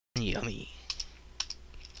Yummy.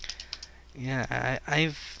 Yeah,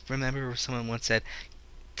 I've remember someone once said,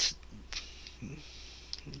 t-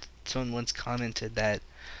 someone once commented that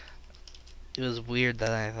it was weird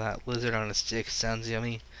that I thought lizard on a stick sounds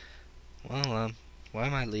yummy. Well, why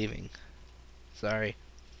am I leaving? Sorry.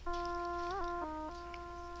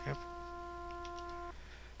 Yep.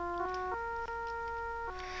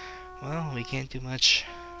 Well, we can't do much,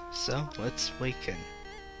 so let's waken.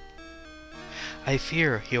 I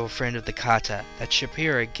fear, your friend of the kata, that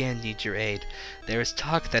Shapira again needs your aid. There is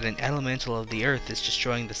talk that an elemental of the earth is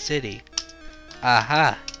destroying the city.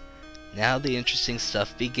 Aha! Now the interesting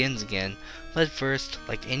stuff begins again, but first,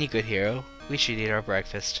 like any good hero, we should eat our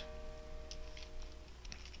breakfast.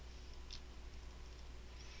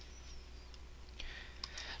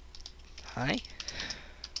 Hi?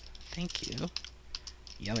 Thank you.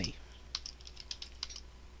 Yummy.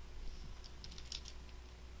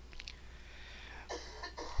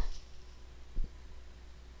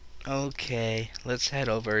 Okay, let's head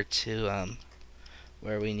over to,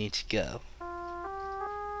 where we need to go.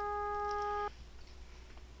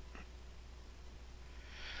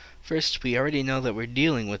 First, we already know that we're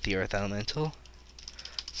dealing with the Earth Elemental,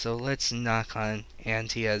 so let's knock on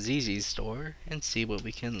Auntie Azizi's door and see what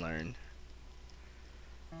we can learn.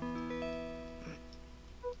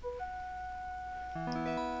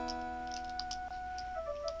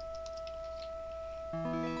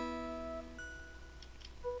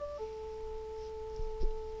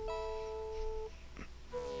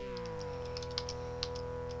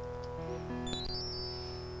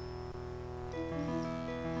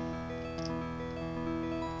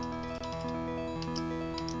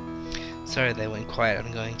 Sorry they went quiet.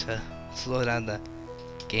 I'm going to slow down the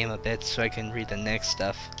game a bit so I can read the next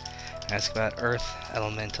stuff. Ask about Earth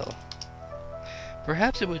Elemental.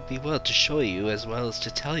 Perhaps it would be well to show you as well as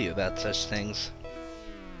to tell you about such things.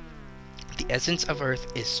 The essence of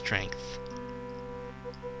Earth is strength.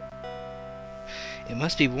 It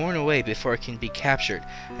must be worn away before it can be captured,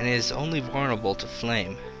 and it is only vulnerable to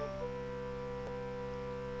flame.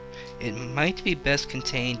 It might be best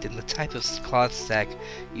contained in the type of cloth sack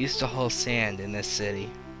used to haul sand in this city.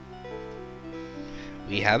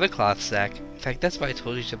 We have a cloth sack. In fact, that's why I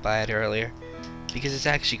told you to buy it earlier, because it's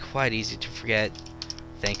actually quite easy to forget.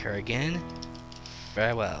 Thank her again.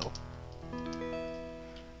 Farewell.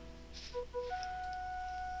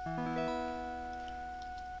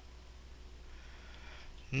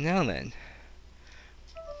 Now then,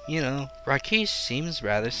 Rakesh seems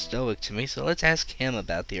rather stoic to me, so let's ask him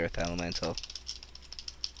about the Earth Elemental.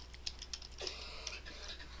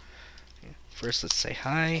 First, let's say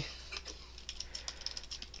hi.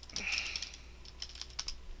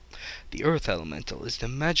 The Earth Elemental is the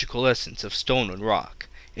magical essence of stone and rock.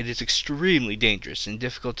 It is extremely dangerous and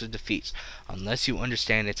difficult to defeat unless you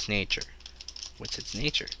understand its nature. What's its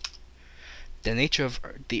nature? The nature of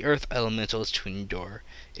the Earth Elemental is to endure.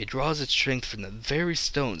 It draws its strength from the very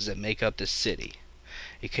stones that make up this city.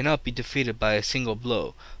 It cannot be defeated by a single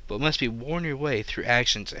blow, but must be worn your way through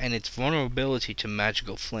actions and its vulnerability to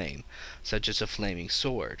magical flame, such as a flaming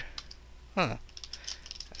sword. Huh.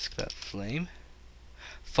 Ask about flame.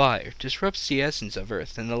 Fire disrupts the essence of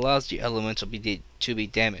Earth and allows the elemental to be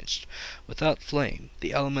damaged. Without flame,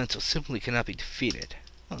 the elemental simply cannot be defeated.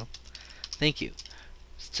 Oh, thank you.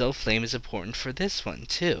 Still, flame is important for this one,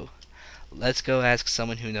 too. Let's go ask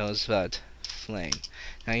someone who knows about flame.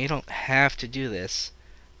 Now, you don't have to do this,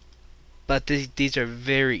 but these are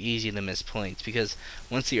very easy to miss points, because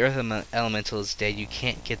once the Earth Elemental is dead, you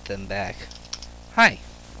can't get them back. Hi!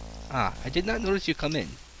 Ah, I did not notice you come in.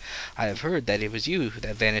 I have heard that it was you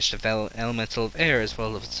that vanished the elemental of air as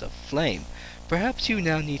well as of flame. Perhaps you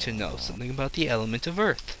now need to know something about the element of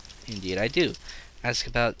earth. Indeed I do. Ask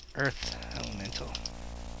about Earth Elemental.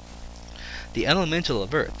 The elemental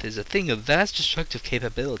of earth is a thing of vast destructive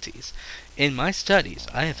capabilities. In my studies,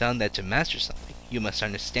 I have found that to master something, you must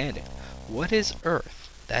understand it. What is earth?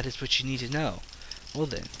 That is what you need to know. Well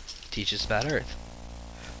then, teach us about earth.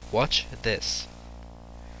 Watch this.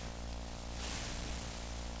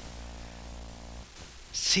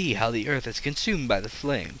 See how the earth is consumed by the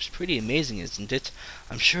flames. Pretty amazing, isn't it?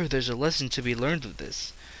 I'm sure there's a lesson to be learned with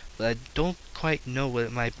this, but I don't quite know what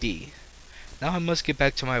it might be. Now I must get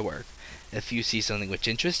back to my work. If you see something which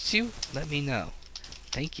interests you, let me know.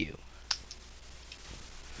 Thank you.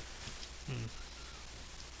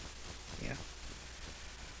 Yeah.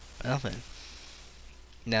 Well then,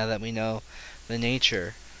 now that we know the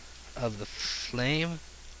nature of the flame,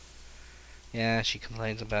 yeah, she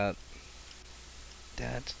complains about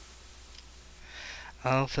that.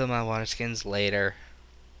 I'll fill my water skins later.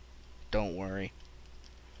 Don't worry.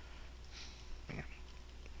 Yeah.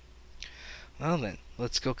 Well then,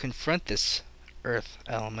 let's go confront this earth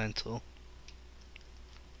elemental.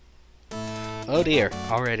 Oh dear,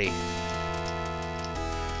 already.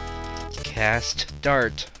 Cast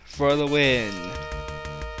dart for the win.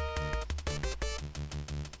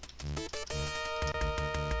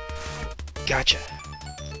 Gotcha.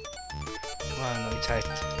 Come on, let me type.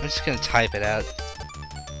 I'm just gonna type it out.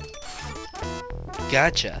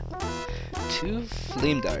 Gotcha. 2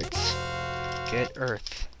 flame darts. Get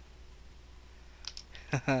earth.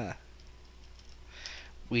 Haha.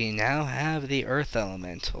 We now have the earth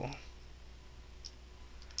elemental.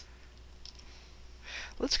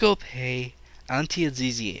 Let's go pay Auntie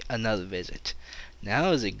Azizi another visit.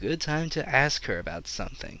 Now is a good time to ask her about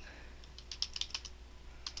something.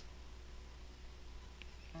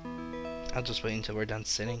 I'll just wait until we're done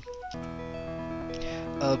sitting.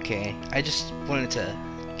 Okay, I just wanted to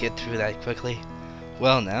get through that quickly.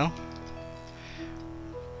 Well now,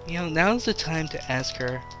 now's the time to ask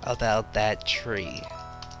her about that tree.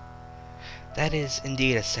 That is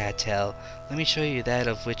indeed a sad tale. Let me show you that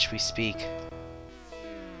of which we speak.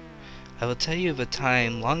 I will tell you of a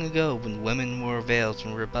time long ago when women wore veils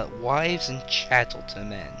and were but wives and chattel to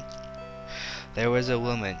men. There was a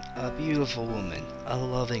woman, a beautiful woman, a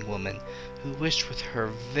loving woman, who wished with her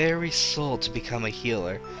very soul to become a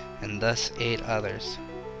healer, and thus aid others.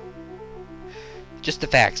 Just the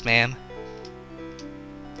facts, ma'am.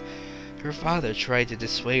 Her father tried to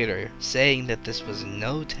dissuade her, saying that this was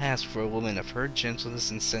no task for a woman of her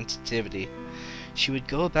gentleness and sensitivity. She would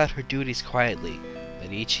go about her duties quietly,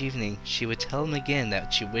 but each evening she would tell him again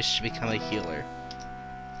that she wished to become a healer.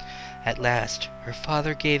 At last, her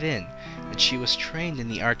father gave in, and she was trained in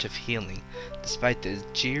the art of healing, despite the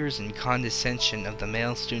jeers and condescension of the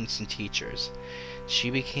male students and teachers.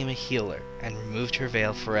 She became a healer, and removed her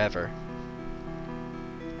veil forever.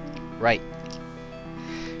 Right.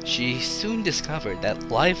 She soon discovered that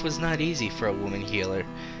life was not easy for a woman healer.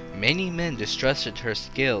 Many men distrusted her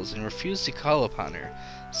skills and refused to call upon her.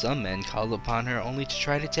 Some men called upon her only to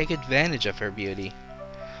try to take advantage of her beauty.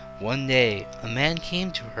 One day, a man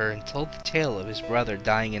came to her and told the tale of his brother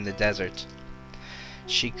dying in the desert.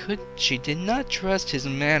 She did not trust his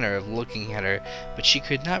manner of looking at her, but she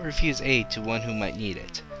could not refuse aid to one who might need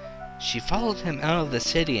it. She followed him out of the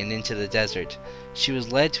city and into the desert. She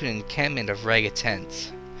was led to an encampment of ragged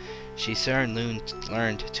tents. She soon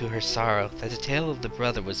learned to her sorrow that the tale of the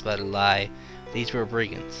brother was but a lie. These were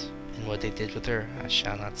brigands, and what they did with her I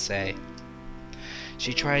shall not say.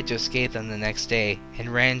 She tried to escape them the next day,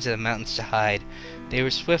 and ran to the mountains to hide. They were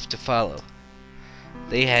swift to follow.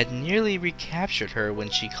 They had nearly recaptured her when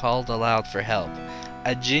she called aloud for help.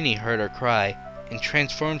 A genie heard her cry, and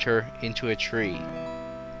transformed her into a tree.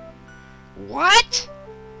 What?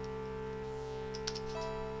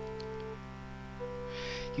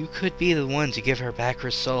 You could be the one to give her back her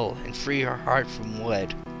soul, and free her heart from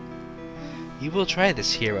wood. You will try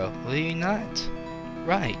this, hero, will you not?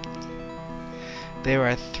 Right. There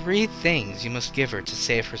are 3 things you must give her to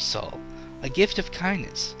save her soul. A gift of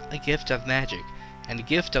kindness, a gift of magic, and a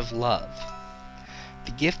gift of love.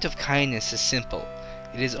 The gift of kindness is simple.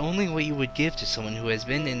 It is only what you would give to someone who has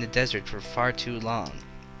been in the desert for far too long.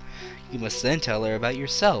 You must then tell her about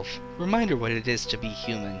yourself. Remind her what it is to be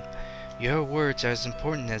human. Your words are as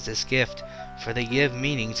important as this gift, for they give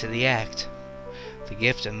meaning to the act. The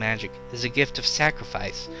gift of magic is a gift of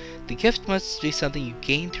sacrifice. The gift must be something you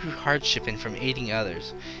gain through hardship and from aiding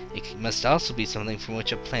others. It must also be something from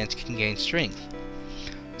which a plant can gain strength.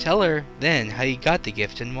 Tell her then how you got the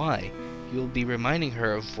gift and why. You will be reminding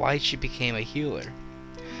her of why she became a healer.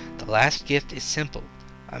 The last gift is simple,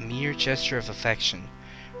 a mere gesture of affection.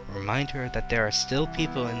 Remind her that there are still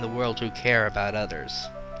people in the world who care about others.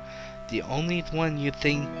 The only one you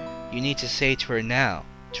need to say to her now,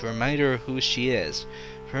 to remind her who she is,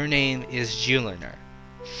 her name is Juliner,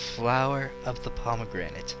 Flower of the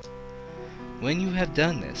Pomegranate. When you have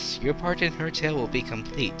done this, your part in her tale will be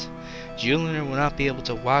complete. Juliner will not be able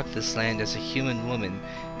to walk this land as a human woman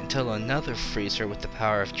until another frees her with the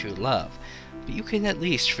power of true love, but you can at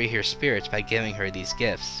least free her spirit by giving her these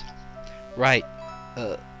gifts. Right,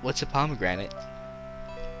 what's a pomegranate?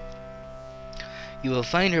 You will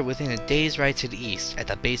find her within a day's ride to the east, at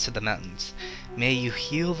the base of the mountains. May you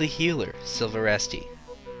heal the healer, SIlveresti.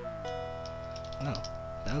 Well,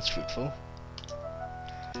 that was fruitful.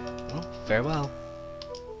 Well, farewell.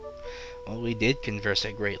 Well, we did converse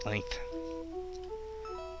at great length.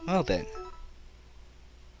 Well then,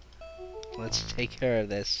 let's take care of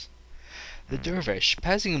this. The dervish,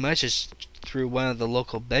 passing a message through one of the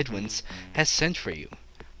local Bedouins, has sent for you.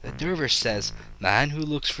 The dervish says, "Man who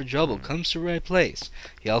looks for trouble comes to the right place."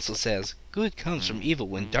 He also says, Good comes from evil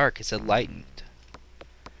when dark is enlightened.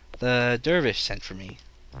 The dervish sent for me.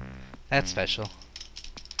 That's special.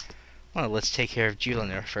 Well, let's take care of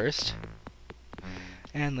Juliner first.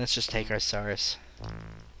 And let's just take our SARS.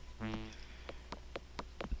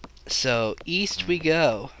 So, east we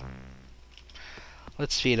go.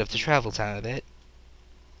 Let's speed up the travel time a bit.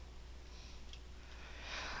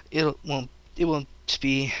 It won't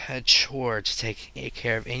be a chore to take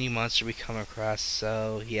care of any monster we come across,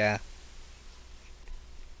 so yeah.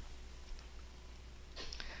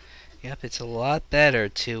 Yep, it's a lot better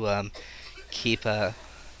to keep the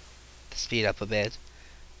speed up a bit.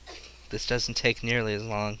 This doesn't take nearly as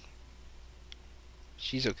long.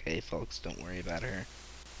 She's okay, folks. Don't worry about her.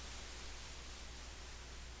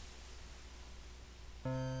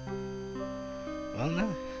 Well,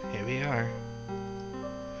 no. Here we are.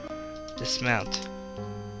 Dismount.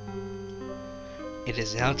 It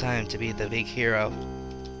is now time to be the big hero.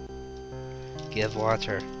 Give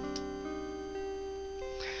water.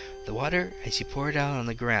 The water, as you pour it out on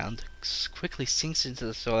the ground, quickly sinks into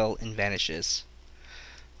the soil and vanishes.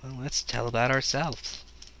 Well, let's tell about ourselves.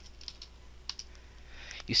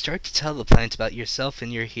 You start to tell the plant about yourself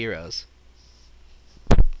and your heroes.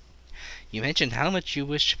 You mention how much you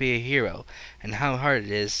wish to be a hero, and how hard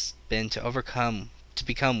it has been to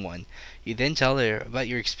become one. You then tell her about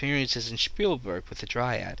your experiences in Spielberg with the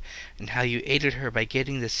Dryad, and how you aided her by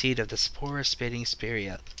getting the seed of the spore-spitting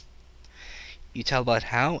Spirea. You tell about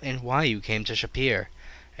how and why you came to Shapir,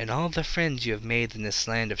 and all the friends you have made in this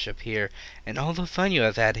land of Shapir, and all the fun you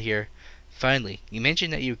have had here. Finally, you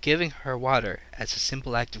mention that you're giving her water as a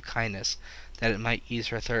simple act of kindness, that it might ease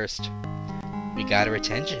her thirst. We got her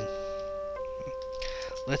attention.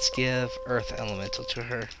 Let's give Earth Elemental to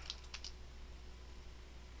her.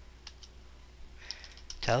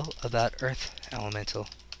 Tell about Earth Elemental.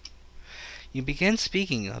 You begin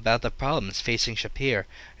speaking about the problems facing Shapir,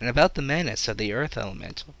 and about the menace of the Earth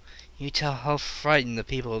Elemental. You tell how frightened the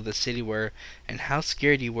people of the city were, and how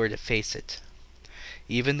scared you were to face it.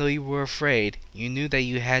 Even though you were afraid, you knew that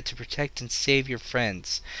you had to protect and save your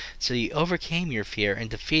friends, so you overcame your fear and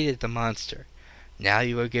defeated the monster. Now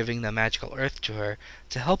you are giving the magical earth to her,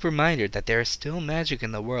 to help remind her that there is still magic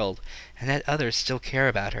in the world, and that others still care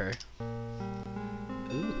about her.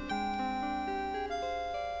 Ooh.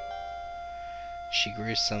 She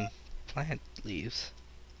grew some plant leaves.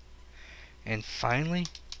 And finally,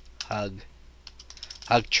 hug.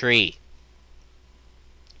 Hug tree.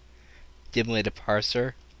 Dim-witted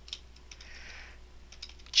parser.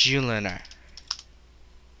 Juliner.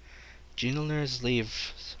 Juliner's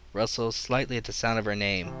leaves rustle slightly at the sound of her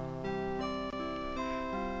name.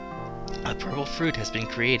 A purple fruit has been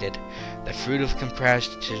created. The fruit of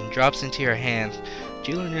compassion drops into your hand.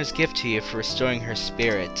 Juliner's gift to you for restoring her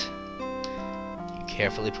spirit. You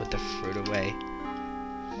carefully put the fruit away.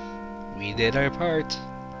 We did our part.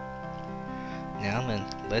 Now then,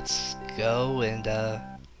 let's go and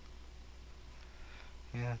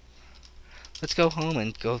yeah. Let's go home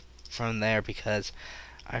and go from there, because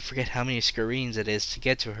I forget how many screens it is to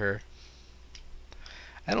get to her.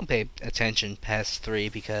 I don't pay attention past 3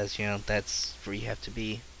 because, you know, that's where you have to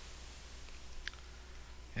be.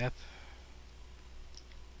 Yep.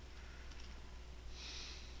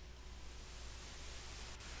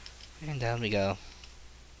 And down we go.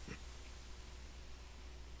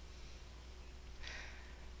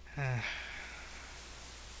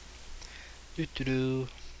 Doo-doo-doo.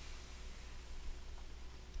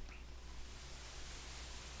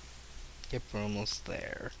 Yep, we're almost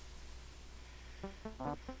there.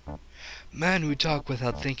 Man who talk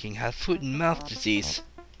without thinking have foot and mouth disease.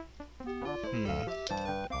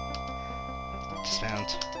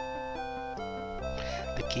 Dismount.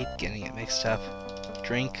 I keep getting it mixed up.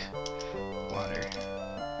 Drink water.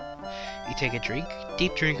 You take a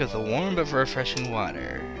deep drink of the warm but refreshing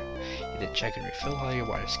water. You then check and refill all your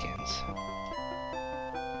water skins.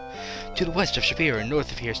 To the west of Shapir and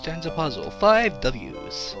north of here stands a puzzle. 5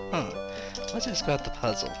 W's. Let's ask about the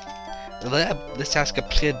puzzle. Let's ask a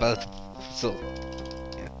bit about the puzzle.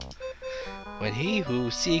 Yeah. When he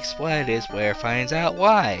who seeks what is where finds out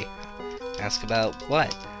why. Ask about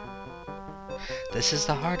what? This is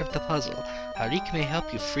the heart of the puzzle. Harik may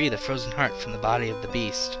help you free the frozen heart from the body of the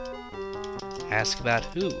beast. Ask about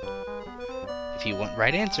who. If you want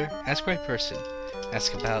right answer, ask right person.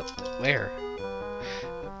 Ask about where.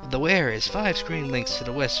 The where is 5 screen links to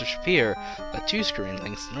the west of Shapir, but 2 screen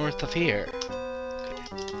links north of here. Okay.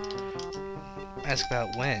 Ask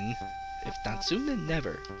about when. If not soon, then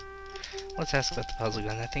never. Let's ask about the puzzle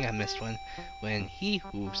gun. I think I missed one. When he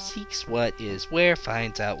who seeks what is where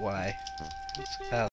finds out why. Ask about